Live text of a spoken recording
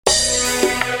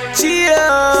chill.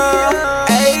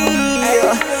 Ayy,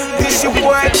 this your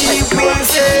boy Kee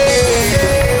Wezzy.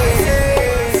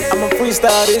 I'ma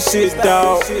freestyle this shit,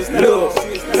 dawg. Look,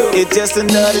 it's just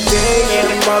another day in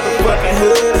the motherfucking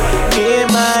hood. Me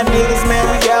and my niggas, man,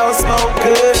 we all smoke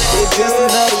good. It's just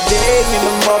another day in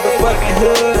the motherfucking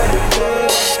hood.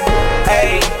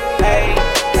 Ayy,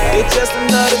 it's just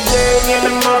another day in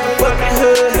the motherfucking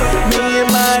hood. Me and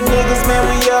my niggas, man,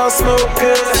 we all smoke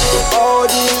good. All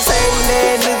these hating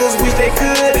ass niggas wish they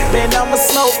could. Man, I'ma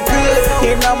smoke good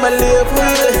and I'ma live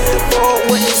good. For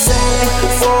what they saying,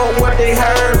 for what they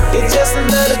heard. It's just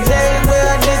another day where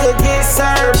a nigga get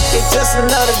served. It's just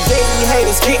another day,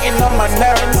 haters getting on my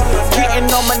nerves. Getting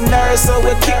on my nerves, so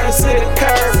we'll kick them to the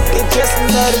curb. It's just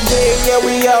another day, yeah,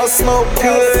 we all smoke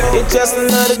good. It's just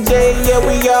another day, yeah,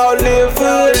 we all live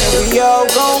good. We all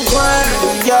gon' grind,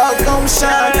 we all gon'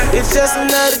 shine. It's just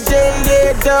another day,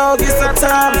 yeah, dawg, it's the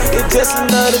time. It's just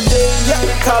another day, yeah,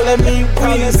 calling me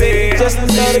Wezzy. Just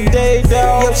another day,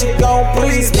 dawg, yeah, she gon'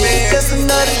 please me. Just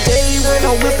another day when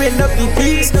I'm whipping up these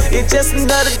beats. It's just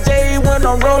another day when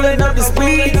I'm rolling up this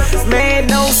weed. Man,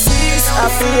 no cease, I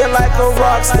feel like a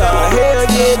rock star. Hell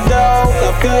yeah, dawg,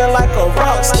 I feel like a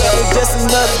rock star. It's just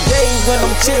another day when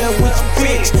I'm chillin' with your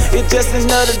bitch. It's just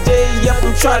another day, yep,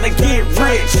 I'm tryna get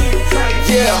rich.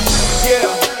 Yeah.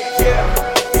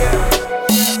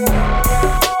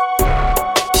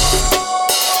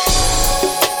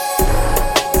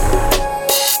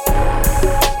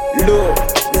 Look,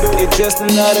 it's just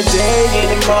another day in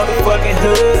the motherfucking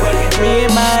hood. Me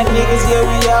and my niggas, yeah,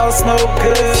 we all smoke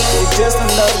good. It's just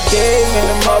another day in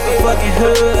the motherfucking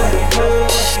hood.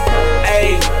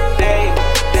 Ayy,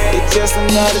 it's just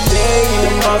another day in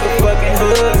the motherfucking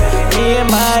hood. Me and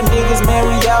my niggas, man,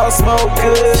 we all smoke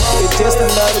good. It's just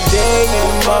another day in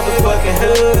the motherfucking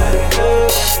hood.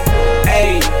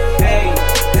 Ayy,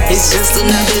 it's just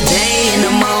another day in the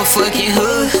motherfucking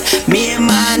hood. Me and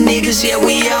my niggas, yeah,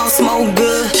 we all smoke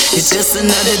good. It's just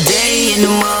another day in the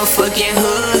motherfucking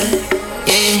hood.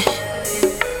 Yeah.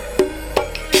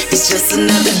 It's just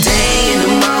another day in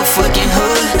the motherfucking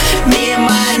hood. Me and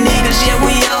my niggas, yeah,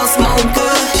 we all smoke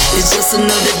good. It's just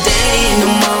another day in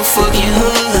the motherfucking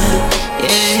hood.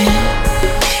 Yeah.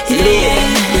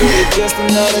 It's just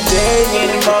another day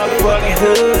in the motherfucking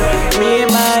hood. Me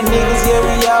and my niggas, yeah,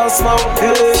 we all smoke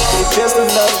good. It's just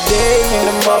another day in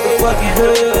the motherfucking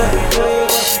hood.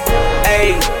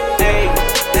 Ayy,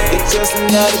 it's just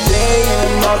another day in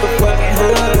the motherfucking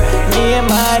hood. Me and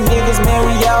my niggas, man,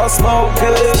 we all smoke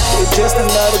good. It's just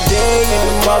another day in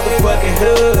the motherfucking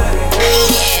hood.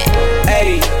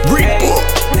 Ayy,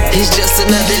 it's just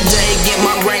another day, get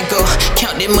my rank up.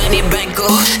 Count that money bank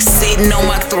up. Sitting on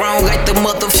my throne like the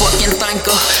motherfucking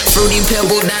thinker. Fruity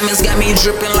pebble diamonds got me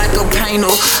dripping like a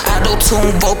painter.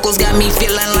 Auto-tune vocals got me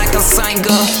feeling like a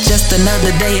singer. Just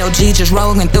another day, OG just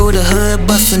rolling through the hood.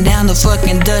 Busting down the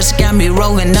fucking Dutch, got me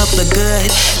rolling up the good.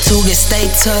 To get stay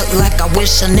tucked like I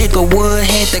wish a nigga would.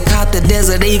 Had to cop the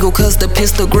Desert Eagle cause the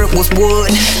pistol grip was wood.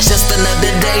 Just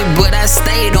another day, but I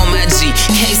stayed on my G.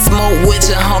 Can't smoke with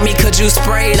your homie cause you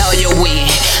sprayed all your weed.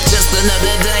 Just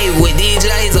another day with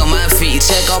DJs on my feet.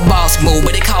 Check our boss move,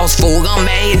 but it costs food. I'm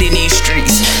made in these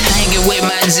streets. Hanging with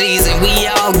my G's and we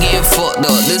all getting fucked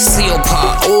up. The seal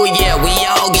pop, oh yeah, we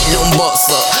all get them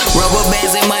butts up. Rubber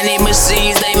bands and money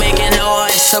machines, they making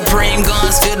noise. Supreme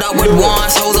guns filled up with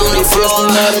wands, hoes on the floor. It's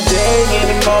just another day in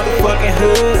the motherfucking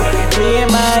hood. Me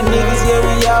and my niggas, yeah,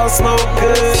 we all smoke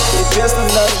good. It's just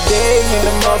another day in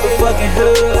the motherfucking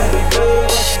hood.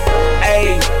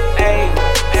 Ayy,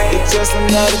 it's just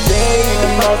another day in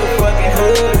the motherfucking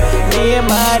hood. Me and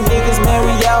my niggas, man,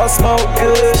 we all smoke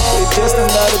good. It's just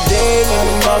another day in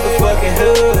the motherfucking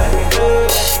hood.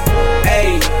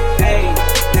 Ayy.